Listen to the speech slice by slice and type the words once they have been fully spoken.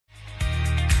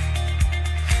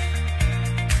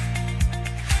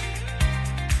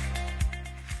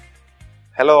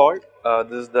Hello all,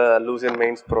 this is the Lucid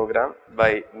mains program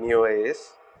by Ekam IAS.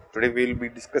 Today we will be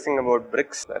discussing about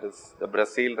BRICS, that is the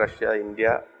Brazil, Russia,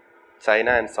 India,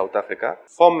 China and South Africa.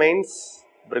 For mains,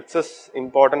 BRICS is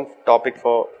important topic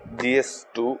for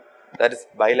GS2, that is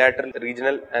bilateral,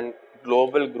 regional and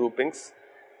global groupings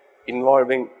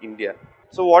involving India.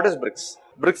 So what is BRICS?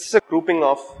 BRICS is a grouping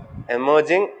of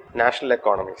emerging national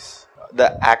economies.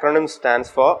 The acronym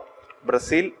stands for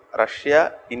Brazil,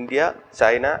 Russia, India,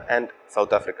 China and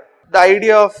South Africa. The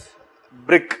idea of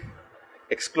BRIC,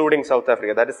 excluding South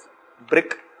Africa, that is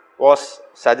BRIC, was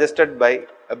suggested by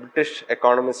a British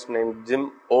economist named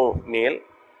Jim O'Neill,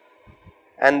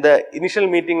 and the initial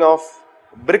meeting of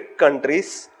BRIC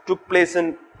countries took place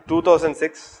in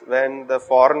 2006 when the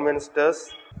foreign ministers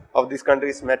of these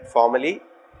countries met formally,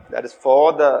 that is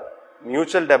for the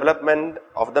mutual development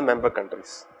of the member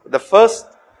countries. The first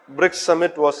BRICS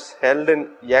summit was held in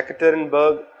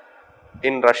Yekaterinburg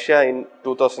in Russia in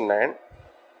 2009.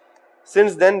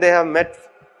 Since then, they have met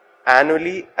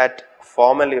annually at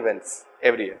formal events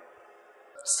every year.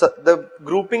 So the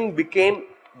grouping became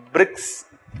BRICS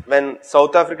when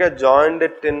South Africa joined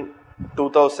it in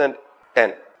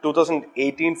 2010.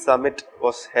 2018 summit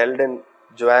was held in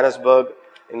Johannesburg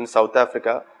in South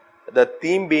Africa. The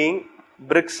theme being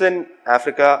BRICS in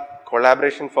Africa,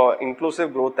 collaboration for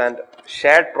inclusive growth and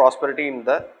shared prosperity in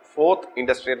the fourth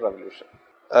industrial revolution.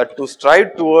 To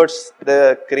strive towards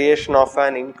the creation of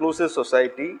an inclusive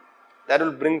society that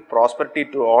will bring prosperity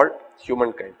to all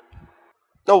humankind.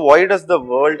 Now, why does the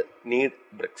world need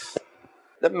BRICS?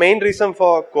 The main reason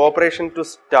for cooperation to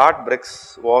start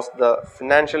BRICS was the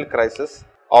financial crisis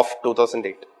of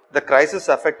 2008. The crisis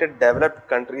affected developed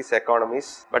countries'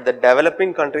 economies, but the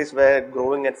developing countries were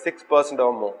growing at 6%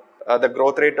 or more. The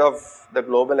growth rate of the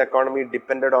global economy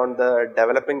depended on the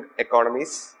developing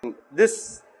economies.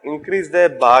 This increased their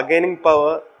bargaining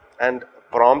power and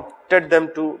prompted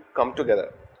them to come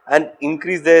together and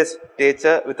increase their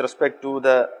stature with respect to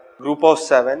the Group of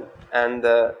Seven and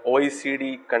the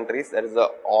OECD countries, that is the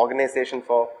Organization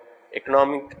for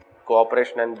Economic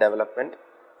Cooperation and Development.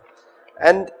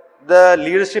 And the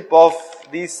leadership of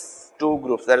these two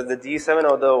groups, that is the G7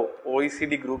 or the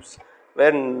OECD groups,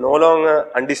 were no longer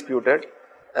undisputed.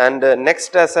 And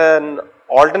next, as an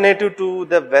alternative to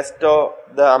the West or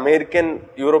the American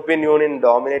European Union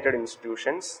dominated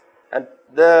institutions, and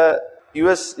the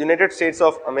United States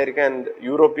of America and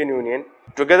European Union,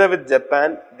 together with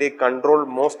Japan, they control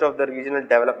most of the regional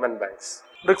development banks.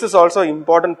 BRICS is also an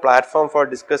important platform for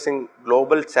discussing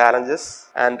global challenges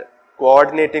and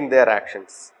coordinating their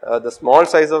actions. The small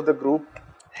size of the group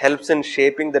helps in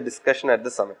shaping the discussion at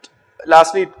the summit.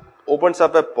 Lastly, it opens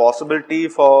up a possibility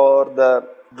for the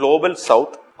global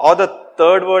south or the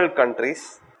third world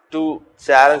countries to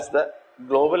challenge the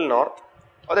global north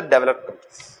or the developed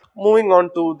countries. Moving on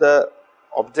to the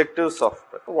objectives of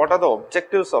BRICS. What are the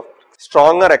objectives of BRICS?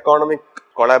 Stronger economic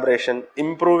collaboration,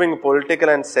 improving political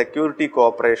and security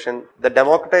cooperation, the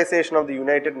democratization of the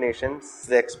United Nations,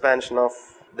 the expansion of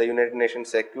the United Nations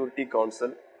Security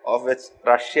Council, of which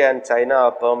Russia and China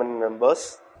are permanent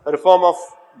members, reform of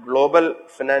global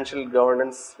financial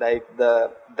governance like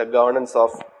the governance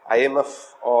of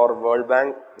IMF or World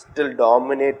Bank still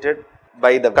dominated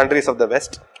by the countries of the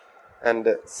West, and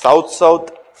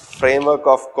South-South framework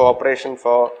of cooperation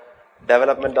for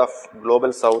development of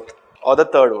global South or the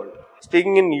third world.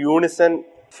 Speaking in unison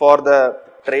for the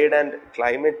trade and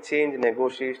climate change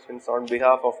negotiations on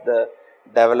behalf of the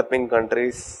developing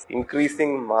countries,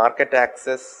 increasing market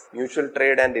access, mutual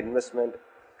trade and investment,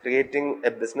 creating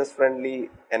a business-friendly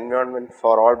environment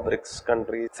for all BRICS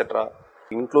countries, etc.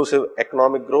 Inclusive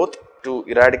economic growth to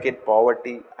eradicate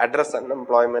poverty, address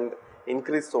unemployment,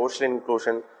 increase social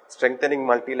inclusion, strengthening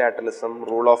multilateralism,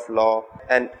 rule of law,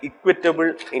 and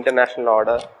equitable international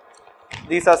order.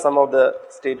 These are some of the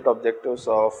stated objectives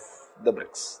of the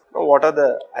BRICS. Now, what are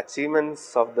the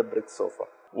achievements of the BRICS so far?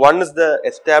 One is the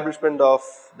establishment of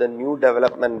the New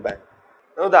Development Bank.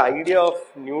 Now, the idea of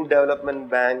New Development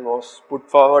Bank was put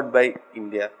forward by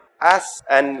India as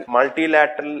a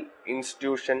multilateral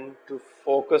institution to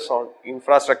focus on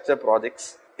infrastructure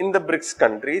projects in the BRICS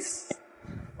countries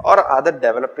or other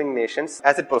developing nations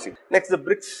as it proceeds. Next, the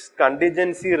BRICS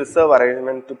contingency reserve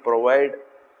arrangement to provide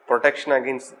protection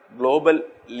against global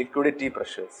liquidity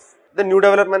pressures. The New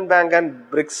Development Bank and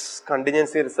BRICS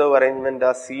contingency reserve arrangement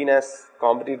are seen as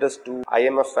competitors to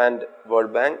IMF and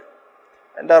World Bank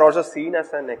and are also seen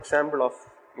as an example of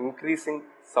increasing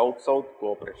South-South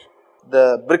cooperation.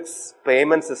 The BRICS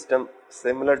payment system,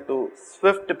 similar to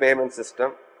SWIFT payment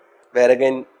system, where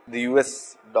again the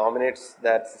US dominates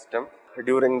that system.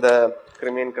 During the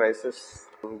Crimean crisis,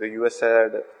 the US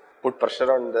had put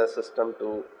pressure on the system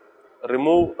to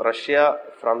remove Russia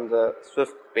from the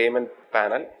SWIFT payment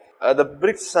panel. The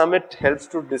BRICS summit helps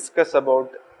to discuss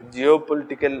about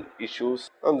geopolitical issues.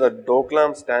 The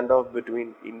Doklam standoff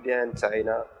between India and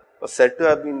China was said to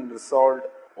have been resolved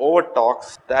over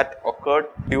talks that occurred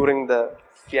during the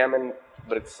Xiamen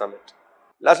BRICS summit.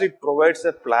 Lastly, it provides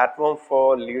a platform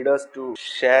for leaders to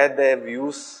share their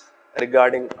views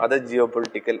regarding other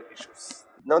geopolitical issues.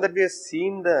 Now that we have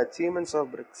seen the achievements of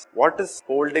BRICS, what is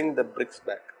holding the BRICS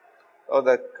back, or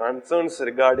the concerns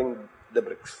regarding the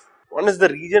BRICS? One is the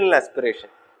regional aspiration.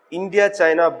 India,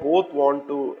 China both want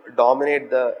to dominate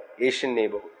the Asian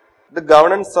neighborhood. The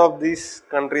governance of these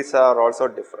countries are also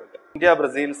different. India,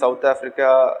 Brazil, South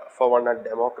Africa, for one, are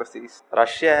democracies.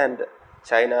 Russia and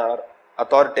China are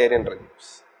authoritarian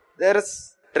regimes. There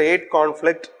is trade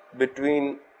conflict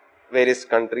between various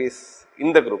countries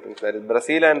in the groupings, whereas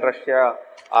Brazil and Russia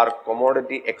are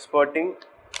commodity exporting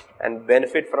and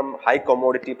benefit from high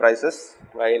commodity prices,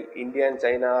 while India and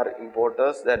China are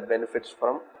importers that benefits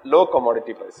from low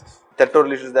commodity prices.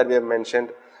 Territorial issues that we have mentioned.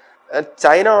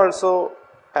 China also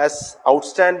has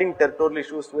outstanding territorial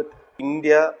issues with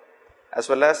India as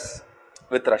well as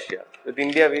with Russia. With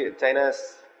India, China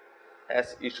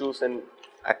has issues in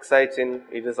Aksai Chin.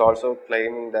 It is also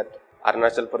claiming that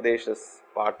Arunachal Pradesh is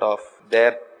part of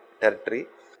their territory,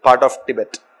 part of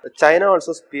Tibet. China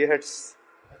also spearheads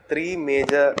three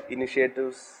major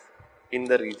initiatives in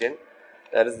the region.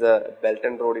 There is the Belt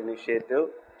and Road Initiative,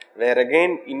 where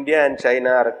again India and China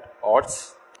are at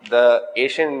odds. The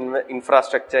Asian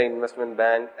Infrastructure Investment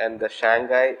Bank and the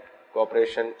Shanghai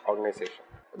Cooperation Organization.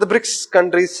 The BRICS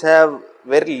countries have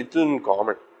very little in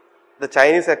common. The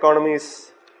Chinese economy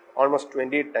is almost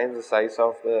 28 times the size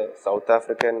of the South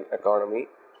African economy.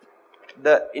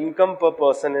 The income per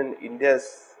person in India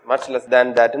is much less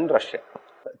than that in Russia.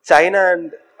 China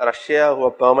and Russia, who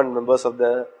are permanent members of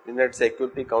the United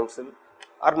Security Council,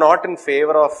 are not in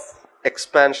favor of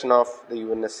expansion of the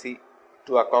UNSC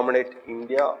to accommodate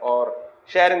India or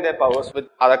sharing their powers with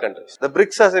other countries. The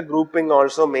BRICS as a grouping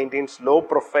also maintains low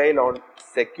profile on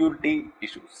security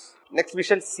issues. Next, we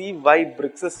shall see why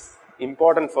BRICS is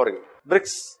important for India.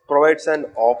 BRICS provides an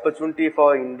opportunity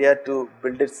for India to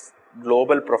build its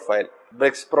global profile.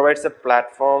 BRICS provides a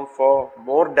platform for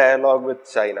more dialogue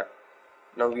with China.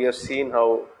 Now we have seen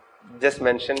how, just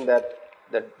mentioned that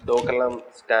the Doklam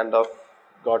standoff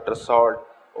got resolved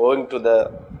owing to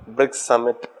the BRICS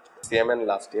summit Xiamen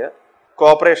last year.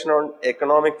 Cooperation on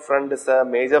economic front is a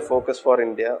major focus for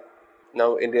India.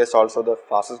 Now India is also the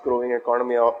fastest growing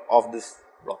economy of this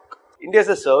bloc. India is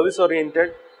a service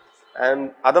oriented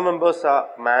and other members are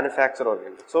manufacturer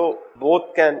oriented. So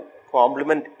both can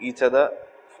complement each other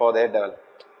for their development.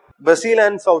 Brazil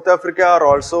and South Africa are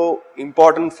also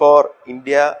important for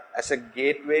India as a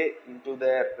gateway into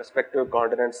their respective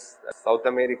continents, South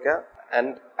America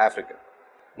and Africa.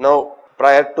 Now,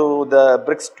 prior to the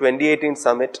BRICS 2018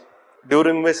 summit,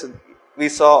 during which we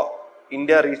saw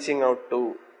India reaching out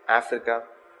to Africa.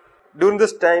 During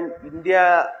this time,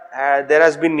 there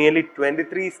has been nearly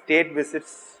 23 state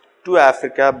visits to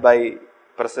Africa by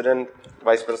President,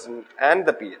 Vice President and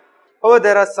the PM. However,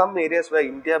 there are some areas where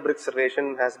India-BRICS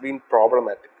relation has been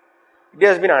problematic. India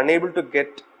has been unable to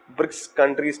get BRICS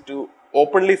countries to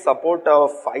openly support our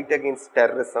fight against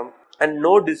terrorism, and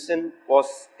no decision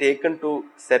was taken to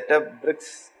set up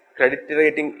BRICS credit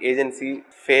rating agency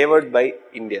favored by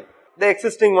India. The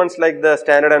existing ones like the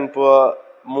Standard & Poor,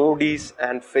 Moody's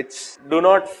and Fitch do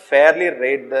not fairly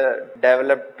rate the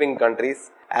developing countries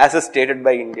as is stated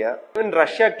by India. Even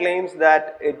Russia claims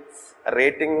that its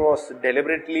rating was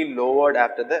deliberately lowered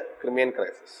after the Crimean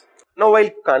crisis. Now, while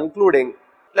concluding,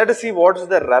 let us see what is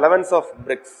the relevance of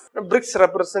BRICS. Now, BRICS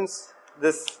represents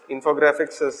this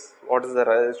infographics is what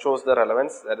is shows the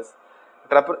relevance. That is,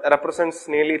 it represents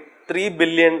nearly 3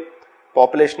 billion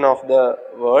population of the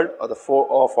world,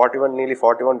 or nearly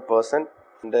 41%,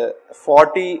 and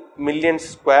 40 million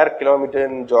square kilometer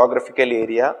in geographical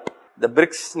area. The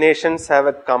BRICS nations have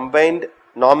a combined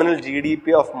nominal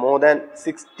GDP of more than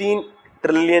 16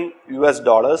 trillion US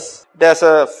dollars.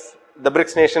 The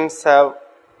BRICS nations have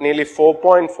nearly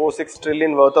 4.46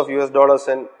 trillion worth of US dollars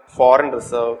in foreign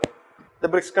reserve. The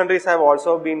BRICS countries have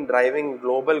also been driving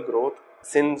global growth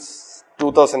since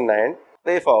 2009.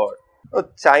 Way forward.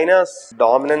 China's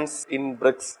dominance in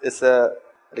BRICS is a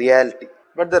reality.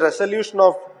 But the resolution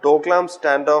of Doklam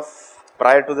standoff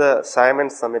prior to the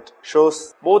Xiamen summit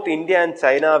shows both India and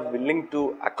China are willing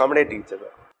to accommodate each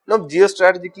other. Now,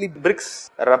 geostrategically,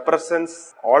 BRICS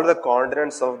represents all the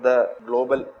continents of the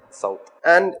global south.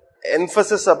 And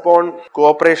emphasis upon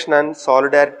cooperation and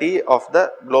solidarity of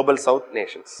the global south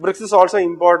nations. BRICS is also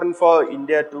important for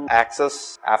India to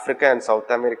access Africa and South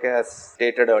America as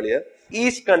stated earlier.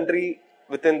 Each country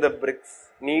within the BRICS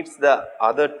needs the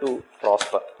other to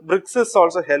prosper. BRICS is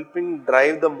also helping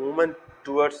drive the movement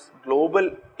towards global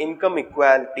income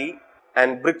equality,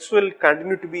 and BRICS will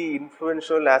continue to be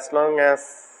influential as long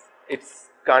as its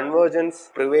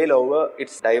convergence prevail over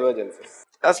its divergences.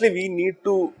 Lastly, we need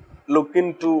to look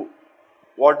into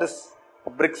what is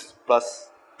BRICS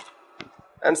Plus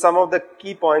and some of the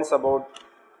key points about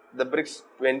the BRICS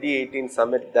 2018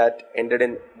 summit that ended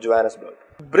in Johannesburg.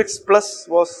 BRICS Plus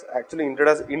was actually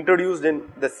introduced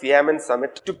in the Xiamen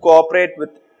summit to cooperate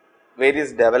with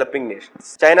various developing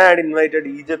nations. China had invited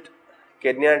Egypt,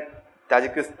 Kenya,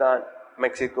 Tajikistan,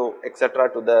 Mexico,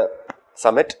 etc. to the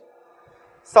summit.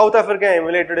 South Africa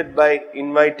emulated it by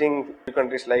inviting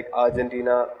countries like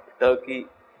Argentina, Turkey,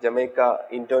 Jamaica,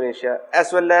 Indonesia,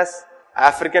 as well as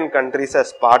African countries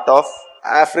as part of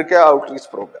Africa Outreach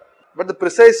Program. But the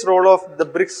precise role of the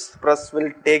BRICS Plus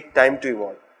will take time to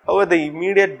evolve. However, the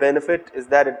immediate benefit is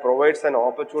that it provides an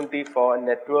opportunity for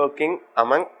networking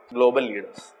among global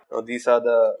leaders. Now, these are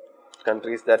the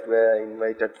countries that were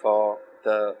invited for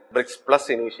the BRICS Plus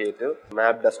initiative.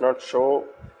 Map does not show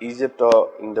Egypt or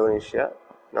Indonesia.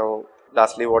 Now,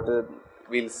 lastly, we'll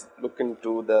look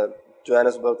into the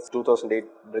Johannesburg 2008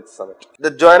 BRICS Summit.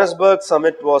 The Johannesburg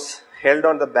Summit was held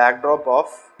on the backdrop of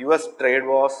US trade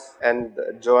wars, and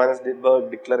the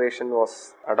Johannesburg Declaration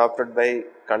was adopted by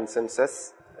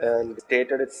consensus and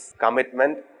stated its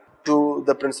commitment to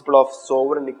the principle of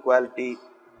sovereign equality,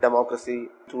 democracy,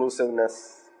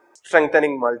 inclusiveness,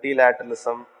 strengthening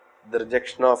multilateralism, the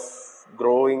rejection of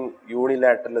growing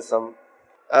unilateralism,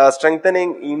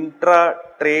 strengthening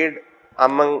intra-trade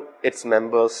among its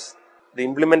members, the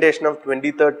implementation of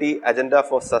 2030 Agenda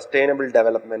for Sustainable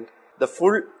Development, the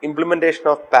full implementation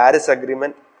of Paris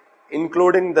Agreement,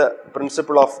 including the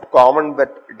principle of common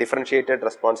but differentiated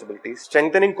responsibilities,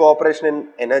 strengthening cooperation in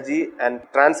energy and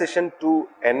transition to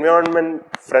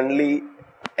environment-friendly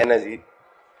energy,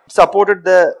 supported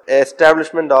the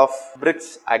establishment of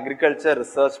BRICS Agriculture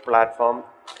Research Platform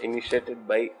initiated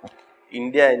by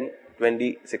India in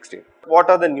 2016. What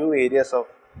are the new areas of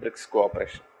BRICS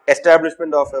cooperation?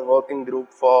 Establishment of a working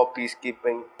group for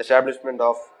peacekeeping, establishment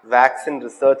of vaccine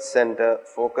research center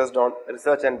focused on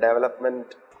research and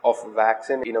development of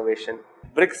vaccine innovation,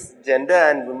 BRICS Gender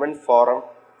and Women Forum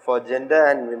for gender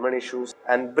and women issues,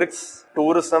 and BRICS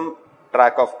Tourism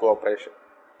track of cooperation.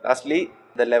 Lastly,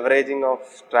 the leveraging of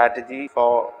strategy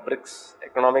for BRICS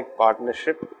economic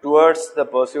partnership towards the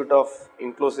pursuit of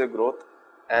inclusive growth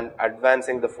and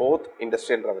advancing the fourth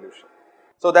industrial revolution.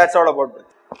 So that's all about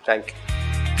BRICS. Thank you.